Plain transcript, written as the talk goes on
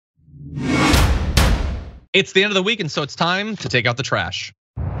It's the end of the week, and so it's time to take out the trash.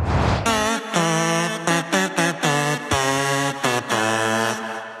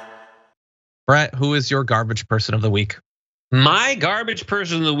 Brett, who is your garbage person of the week? My garbage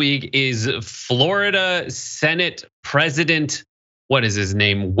person of the week is Florida Senate President, what is his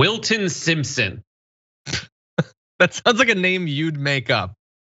name? Wilton Simpson. That sounds like a name you'd make up.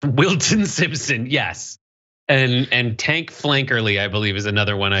 Wilton Simpson, yes. And Tank Flankerly, I believe, is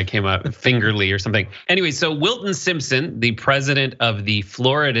another one I came up, Fingerly or something. Anyway, so Wilton Simpson, the president of the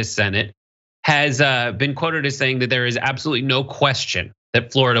Florida Senate, has been quoted as saying that there is absolutely no question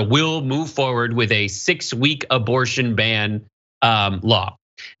that Florida will move forward with a 6-week abortion ban law.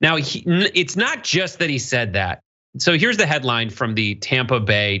 Now, it's not just that he said that. So here's the headline from the Tampa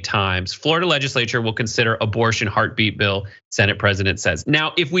Bay Times. Florida legislature will consider abortion heartbeat bill, Senate president says.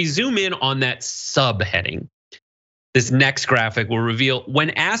 Now, if we zoom in on that subheading, this next graphic will reveal,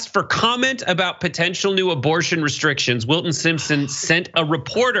 when asked for comment about potential new abortion restrictions, Wilton Simpson sent a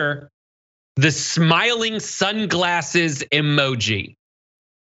reporter the smiling sunglasses emoji.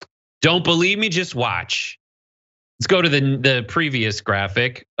 Don't believe me? Just watch. Let's go to the previous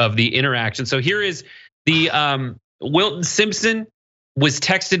graphic of the interaction. So here is the Wilton Simpson was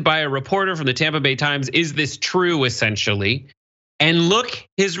texted by a reporter from the Tampa Bay Times. Is this true, essentially? And look,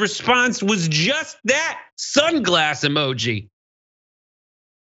 his response was just that sunglass emoji.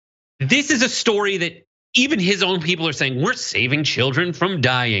 This is a story that even his own people are saying, we're saving children from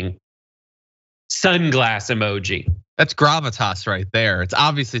dying. Sunglass emoji. That's gravitas right there. It's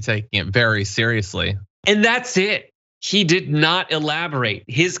obviously taking it very seriously. And that's it. He did not elaborate.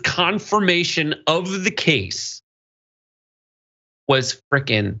 His confirmation of the case was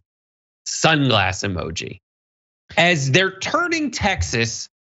frickin' sunglass emoji. As they're turning Texas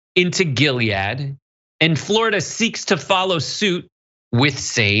into Gilead, and Florida seeks to follow suit with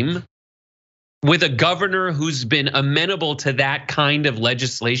same, with a governor who's been amenable to that kind of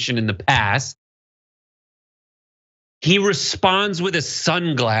legislation in the past, he responds with a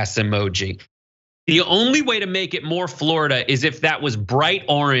sunglass emoji. The only way to make it more Florida is if that was bright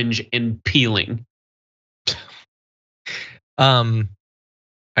orange and peeling. I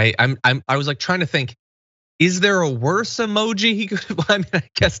was like trying to think, is there a worse emoji he could? I mean, I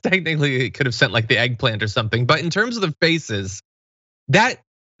guess technically he could have sent like the eggplant or something, but in terms of the faces, that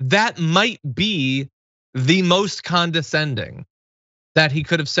might be the most condescending that he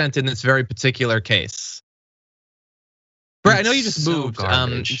could have sent in this very particular case. Brett, I know you just moved,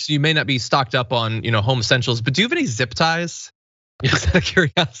 so you may not be stocked up on home essentials, but do you have any zip ties? Just out of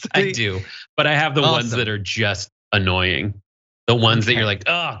curiosity. I do, but I have the ones that are just annoying. The ones that you're like,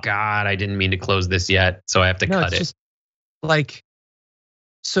 oh God, I didn't mean to close this yet, so I have to cut it. Just like,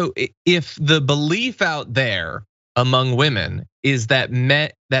 so if the belief out there among women is that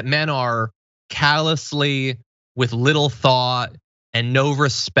men are callously, with little thought and no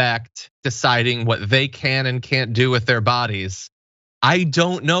respect, deciding what they can and can't do with their bodies, I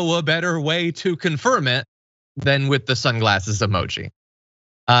don't know a better way to confirm it than with the sunglasses emoji.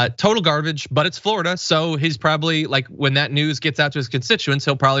 Total garbage, but it's Florida, so he's probably, like, when that news gets out to his constituents,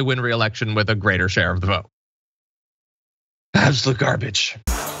 he'll probably win re-election with a greater share of the vote. Absolute garbage.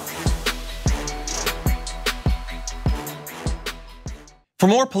 For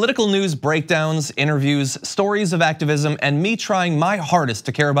more political news breakdowns, interviews, stories of activism, and me trying my hardest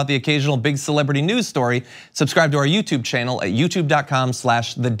to care about the occasional big celebrity news story, subscribe to our YouTube channel at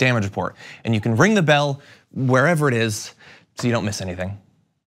youtube.com/thedamagereport. And you can ring the bell wherever it is so you don't miss anything.